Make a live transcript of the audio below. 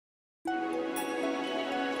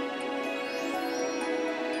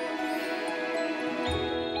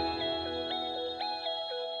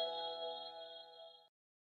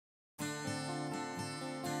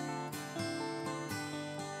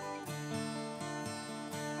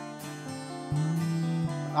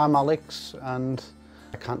I'm Alex and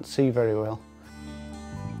I can't see very well.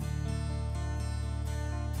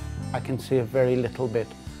 I can see a very little bit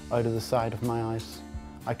out of the side of my eyes.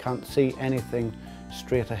 I can't see anything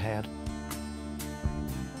straight ahead.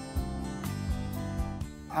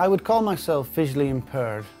 I would call myself visually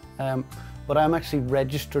impaired, but I'm actually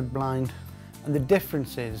registered blind. And the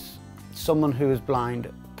difference is someone who is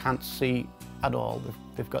blind can't see at all.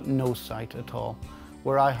 They've got no sight at all,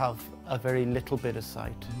 where I have a very little bit of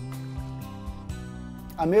sight.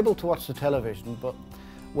 I'm able to watch the television, but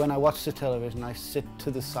when I watch the television, I sit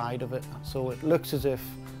to the side of it. So it looks as if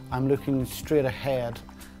I'm looking straight ahead,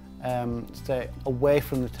 stay away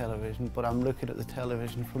from the television, but I'm looking at the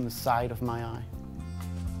television from the side of my eye.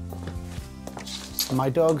 My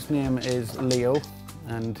dog's name is Leo,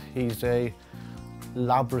 and he's a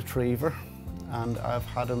Lab Retriever, and I've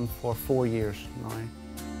had him for 4 years now.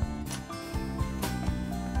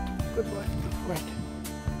 Good boy, right.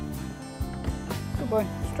 Good boy,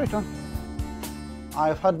 straight on.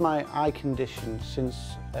 I've had my eye condition since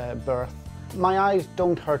birth. My eyes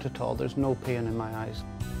don't hurt at all, there's no pain in my eyes.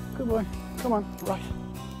 Good boy, come on, right.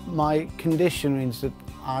 My condition means that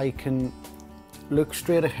I can look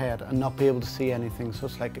straight ahead and not be able to see anything, so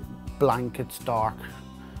it's like blank, it's dark.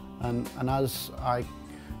 And as I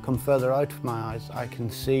come further out of my eyes, I can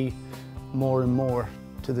see more and more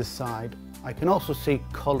to the side. I can also see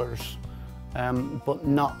colours, but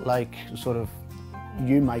not like sort of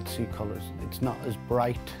you might see colours. It's not as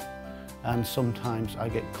bright, and sometimes I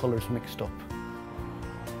get colours mixed up.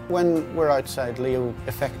 When we're outside, Leo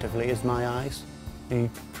effectively is my eyes. He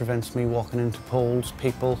prevents me walking into poles,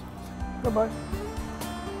 people. Goodbye.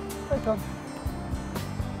 Right on.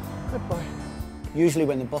 Goodbye. Usually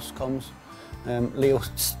when the bus comes, Leo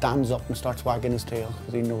stands up and starts wagging his tail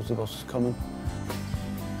because he knows the bus is coming.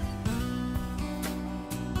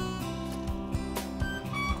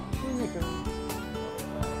 Here we go.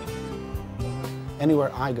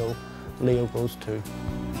 Anywhere I go, Leo goes too.